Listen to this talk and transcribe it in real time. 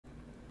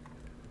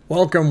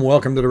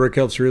Welcome to the Rick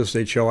Helps Real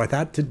Estate Show. I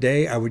thought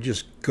today I would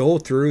just go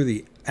through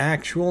the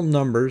actual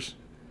numbers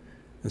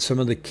and some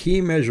of the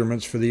key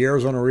measurements for the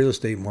Arizona real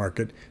estate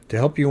market to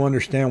help you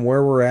understand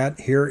where we're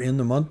at here in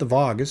the month of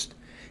August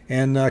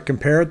and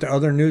compare it to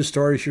other news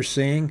stories you're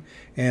seeing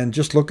and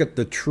just look at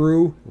the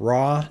true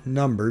raw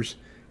numbers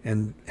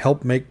and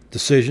help make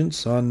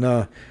decisions on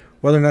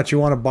whether or not you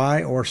want to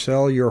buy or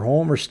sell your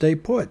home or stay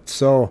put.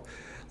 So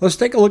let's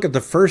take a look at the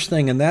first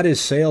thing, and that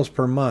is sales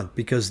per month,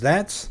 because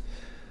that's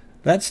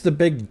the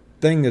big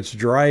thing that's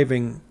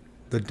driving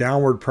the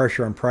downward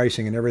pressure on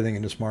pricing and everything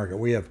in this market.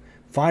 We have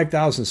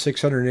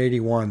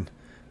 5,681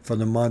 for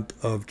the month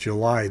of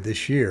July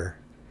this year.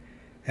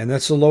 And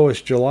that's the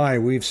lowest July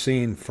we've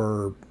seen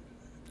for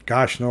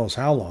gosh knows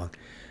how long.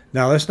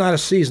 Now, that's not a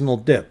seasonal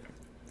dip,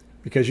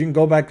 because you can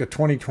go back to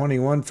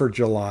 2021 for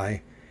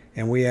July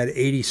and we had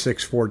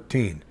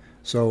 8614.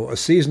 So a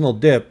seasonal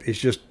dip is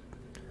just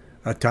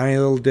a tiny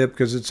little dip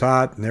because it's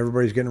hot and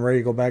everybody's getting ready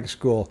to go back to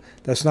school.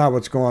 That's not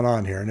what's going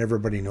on here, and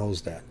everybody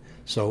knows that.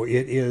 So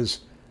it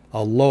is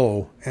a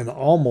low, and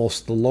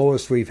almost the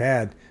lowest we've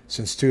had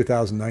since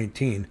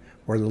 2019,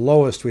 where the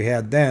lowest we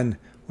had then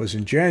was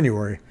in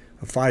January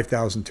of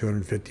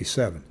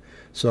 5,257.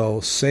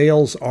 So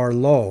sales are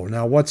low.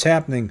 Now, what's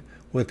happening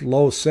with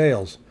low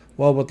sales?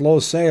 Well, with low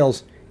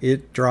sales,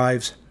 it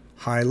drives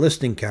high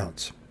listing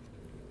counts.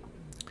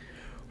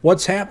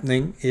 What's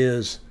happening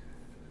is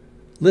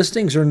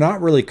listings are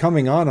not really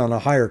coming on a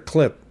higher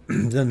clip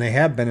than they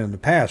have been in the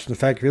past. In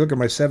fact, if you look at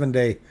my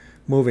 7-day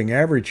moving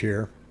average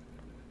here,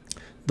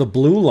 the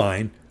blue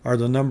line are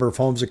the number of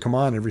homes that come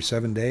on every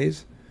 7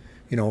 days,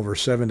 over a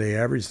 7-day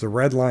average. The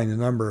red line, the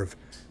number of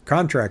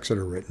contracts that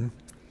are written.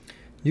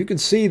 You can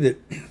see that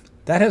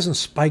that hasn't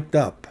spiked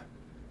up.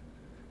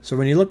 So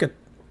when you look at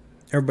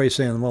everybody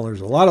saying, well,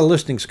 there's a lot of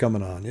listings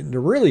coming on, and there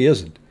really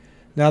isn't.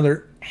 Now,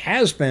 there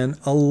has been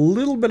a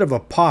little bit of a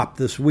pop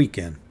this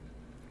weekend,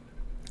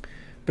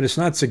 but it's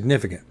not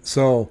significant.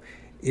 So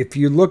if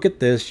you look at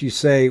this, you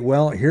say,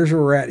 well, here's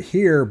where we're at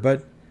here,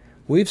 but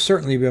we've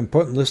certainly been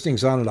putting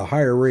listings on at a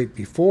higher rate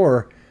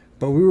before,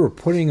 but we were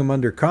putting them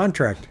under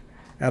contract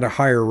at a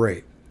higher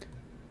rate.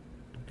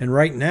 And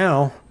right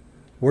now,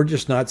 we're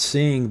just not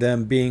seeing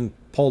them being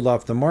pulled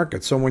off the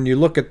market. So when you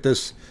look at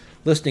this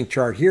listing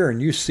chart here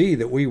and you see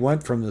that we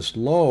went from this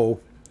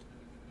low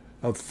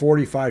of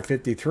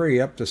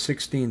 45.53 up to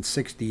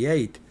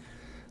 16.68,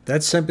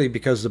 that's simply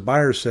because the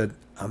buyer said,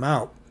 I'm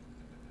out.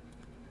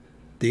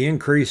 The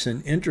increase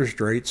in interest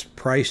rates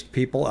priced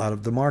people out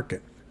of the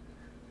market.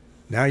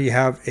 Now you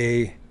have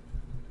a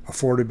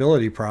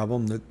affordability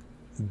problem that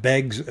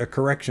begs a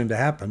correction to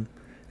happen,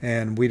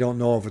 and we don't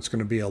know if it's going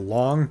to be a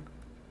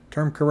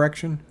long-term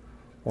correction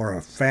or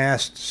a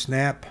fast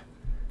snap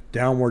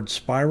downward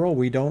spiral.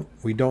 We don't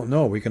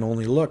know. We can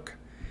only look.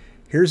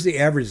 Here's the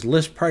average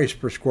list price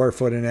per square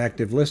foot in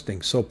active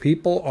listings. So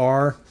people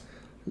are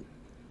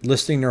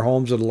listing their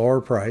homes at a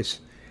lower price.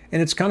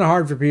 And it's kind of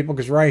hard for people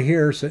because right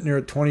here, sitting here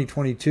at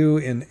 2022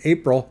 in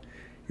April,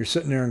 you're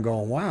sitting there and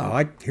going,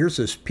 wow, here's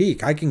this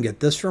peak. I can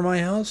get this for my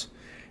house.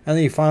 And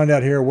then you find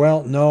out here,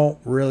 well, no,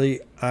 really,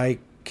 I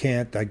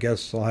can't. I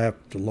guess I'll have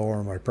to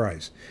lower my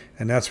price.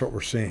 And that's what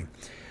we're seeing.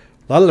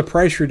 A lot of the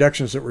price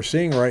reductions that we're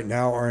seeing right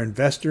now are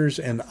investors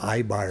and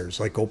iBuyers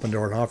like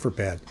Opendoor and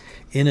OfferPad.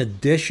 In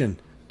addition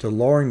to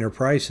lowering their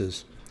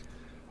prices,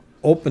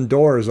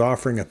 Opendoor is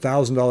offering a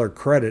 $1,000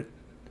 credit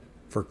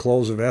for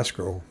close of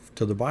escrow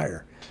to the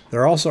buyer.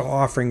 They're also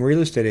offering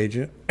real estate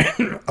agent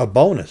a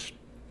bonus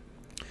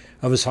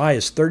of as high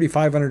as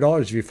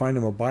 $3,500 if you find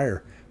them a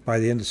buyer by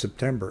the end of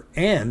September.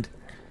 And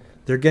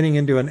they're getting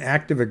into an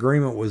active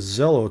agreement with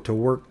Zillow to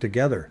work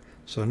together.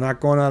 So they're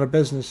not going out of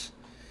business.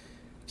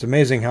 It's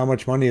amazing how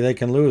much money they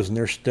can lose, and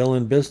they're still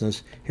in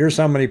business. Here's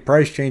how many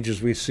price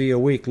changes we see a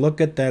week. Look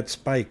at that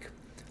spike.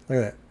 Look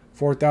at that,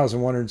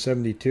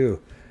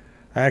 4,172.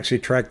 I actually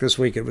tracked this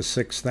week, it was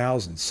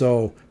 6,000.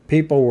 So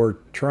people were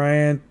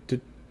trying to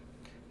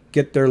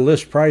get their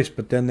list price,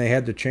 but then they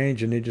had to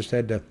change and they just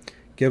had to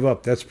give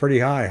up. That's pretty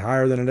high,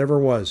 higher than it ever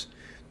was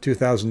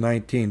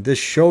 2019. This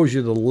shows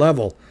you the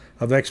level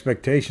of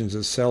expectations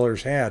that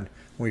sellers had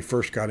when we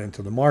first got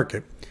into the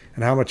market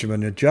and how much of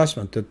an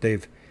adjustment that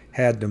they've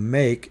had to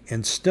make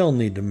and still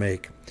need to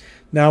make.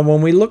 Now,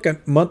 when we look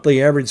at monthly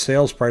average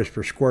sales price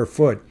per square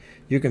foot,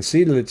 you can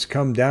see that it's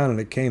come down and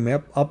it came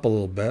up a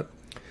little bit.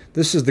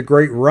 This is the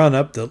great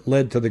run-up that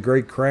led to the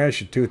great crash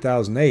of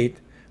 2008,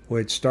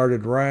 which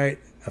started right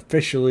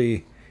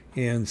officially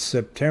in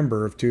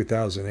September of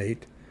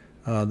 2008.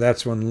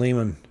 That's when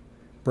Lehman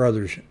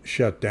Brothers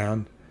shut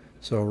down.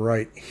 So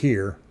right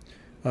here,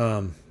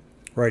 right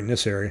in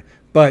this area.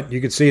 But you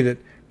can see that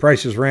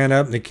prices ran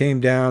up and they came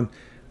down.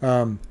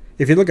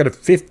 If you look at a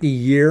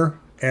 50-year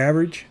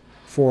average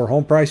for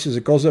home prices,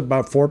 it goes up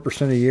about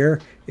 4% a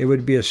year. It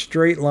would be a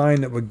straight line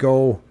that would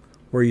go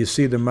where you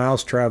see the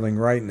mouse traveling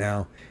right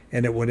now,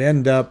 and it would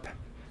end up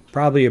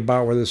probably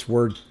about where this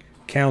word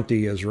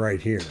county is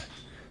right here.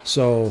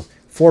 So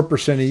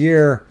 4% a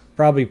year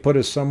probably put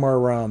us somewhere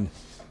around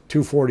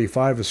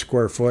 $245 a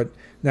square foot.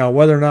 Now,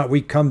 whether or not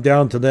we come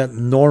down to that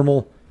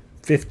normal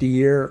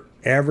 50-year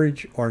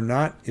average or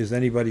not is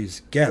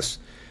anybody's guess.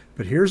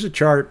 But here's a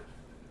chart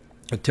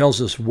that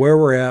tells us where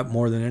we're at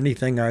more than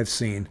anything I've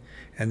seen,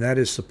 and that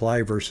is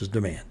supply versus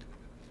demand.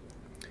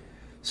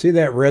 See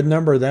that red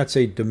number? That's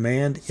a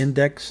demand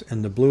index,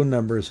 and the blue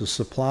number is a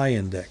supply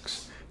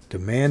index.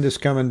 Demand is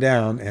coming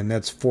down, and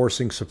that's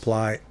forcing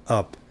supply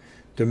up.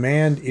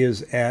 Demand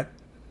is at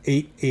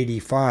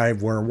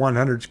 885, where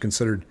 100 is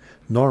considered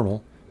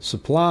normal.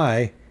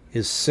 Supply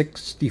is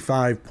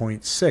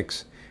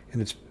 65.6,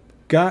 and it's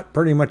got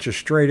pretty much a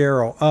straight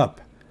arrow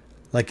up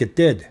like it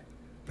did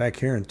back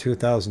here in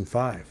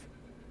 2005.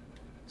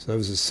 So it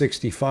was a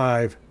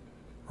 65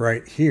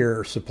 right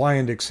here. Supply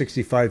index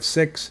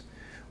 65.6.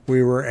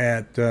 We were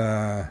at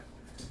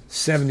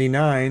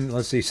 79.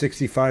 Let's see,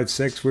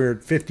 65.6. We were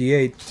at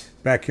 58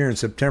 back here in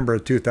September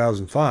of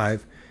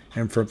 2005.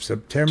 And from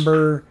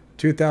September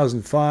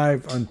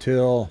 2005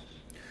 until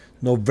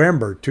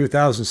November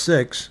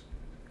 2006,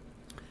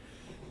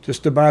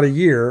 just about a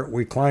year,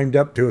 we climbed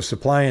up to a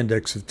supply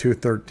index of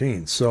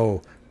 213.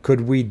 So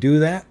could we do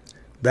that?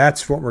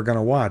 That's what we're going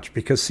to watch.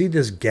 Because see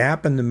this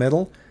gap in the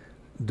middle?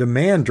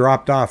 Demand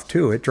dropped off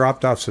too. It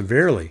dropped off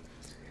severely.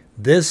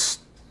 This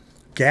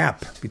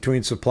gap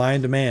between supply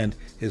and demand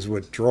is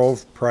what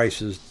drove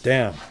prices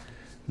down.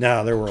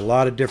 Now, there were a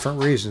lot of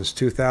different reasons.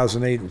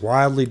 2008,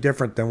 wildly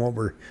different than what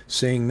we're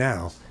seeing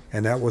now.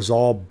 And that was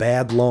all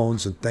bad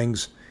loans and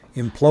things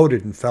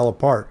imploded and fell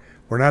apart.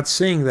 We're not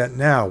seeing that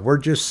now. We're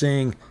just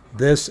seeing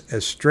this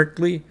as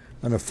strictly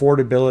an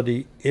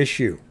affordability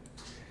issue.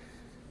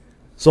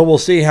 So we'll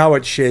see how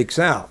it shakes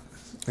out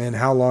and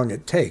how long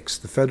it takes.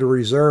 The Federal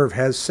Reserve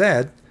has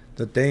said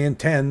that they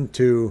intend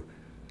to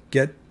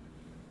get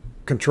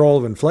control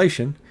of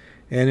inflation,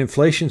 and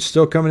inflation's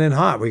still coming in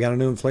hot. We got a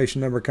new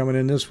inflation number coming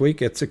in this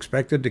week. It's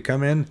expected to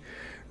come in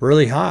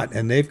really hot,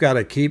 and they've got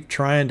to keep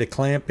trying to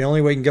clamp. The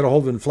only way you can get a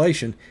hold of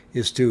inflation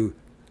is to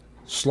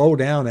slow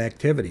down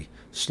activity,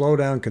 slow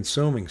down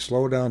consuming,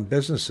 slow down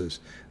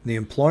businesses. And the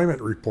employment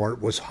report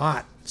was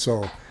hot,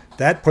 so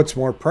that puts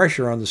more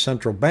pressure on the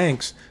central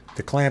banks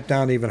to clamp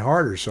down even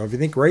harder. So if you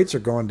think rates are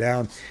going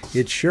down,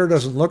 it sure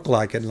doesn't look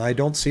like it, and I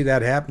don't see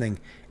that happening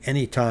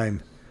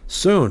anytime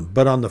soon.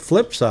 But on the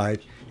flip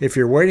side, if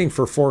you're waiting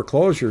for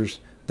foreclosures,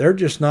 they're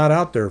just not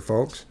out there,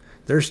 folks.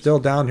 They're still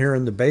down here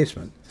in the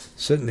basement,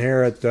 sitting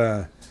here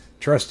at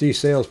trustee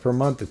sales per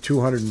month at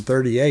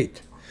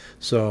 238.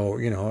 So,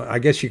 you know, I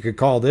guess you could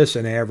call this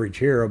an average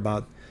here,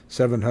 about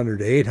 700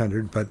 to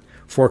 800, but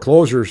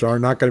foreclosures are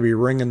not going to be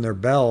ringing their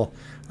bell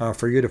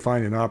for you to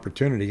find an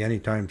opportunity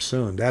anytime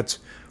soon. That's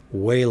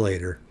way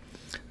later.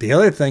 The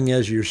other thing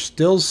is you're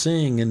still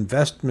seeing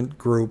investment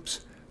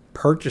groups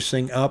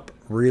purchasing up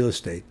real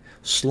estate,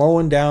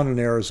 slowing down in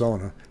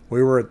Arizona.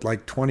 We were at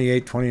like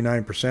 28,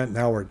 29%.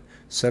 Now we're at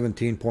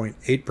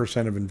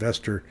 17.8% of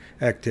investor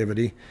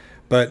activity.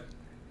 But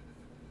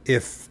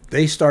if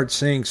they start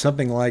seeing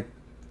something like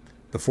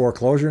the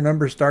foreclosure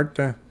numbers start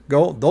to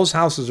go, those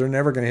houses are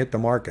never going to hit the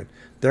market.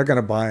 They're going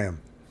to buy them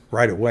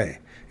right away.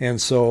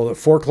 And so the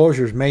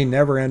foreclosures may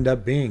never end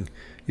up being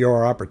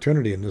your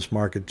opportunity in this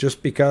market,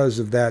 just because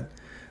of that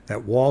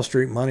Wall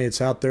Street money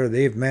that's out there.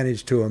 They've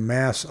managed to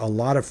amass a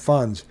lot of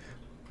funds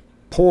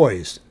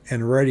poised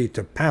and ready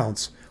to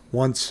pounce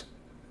once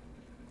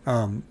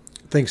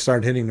things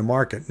start hitting the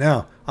market.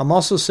 Now, I'm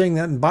also seeing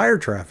that in buyer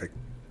traffic.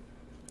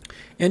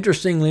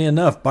 Interestingly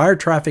enough, buyer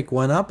traffic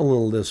went up a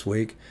little this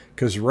week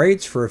because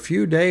rates for a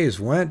few days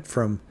went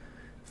from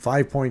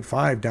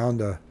 5.5 down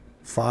to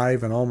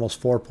 5 and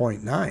almost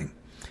 4.9.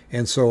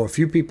 And so a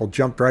few people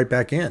jumped right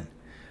back in.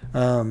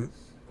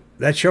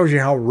 That shows you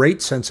how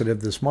rate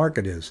sensitive this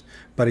market is.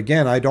 But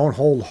again, I don't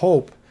hold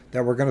hope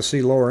that we're going to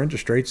see lower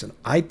interest rates, and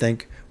I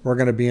think we're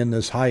going to be in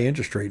this high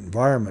interest rate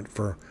environment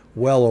for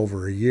well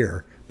over a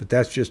year. But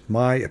that's just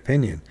my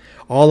opinion.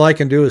 All I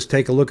can do is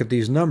take a look at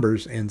these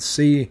numbers and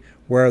see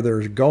where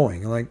they're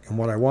going. And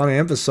what I want to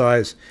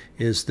emphasize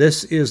is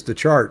this is the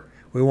chart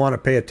we want to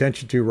pay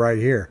attention to right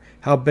here.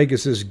 How big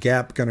is this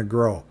gap going to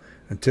grow?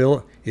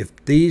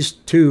 If these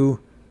two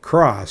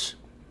cross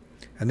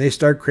and they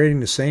start creating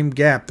the same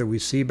gap that we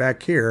see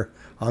back here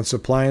on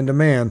supply and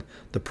demand,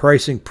 the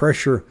pricing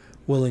pressure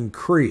will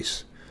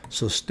increase.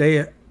 So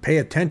pay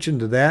attention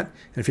to that.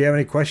 And if you have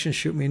any questions,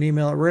 shoot me an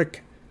email at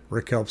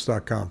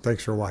rick@rickhelps.com.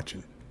 Thanks for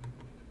watching.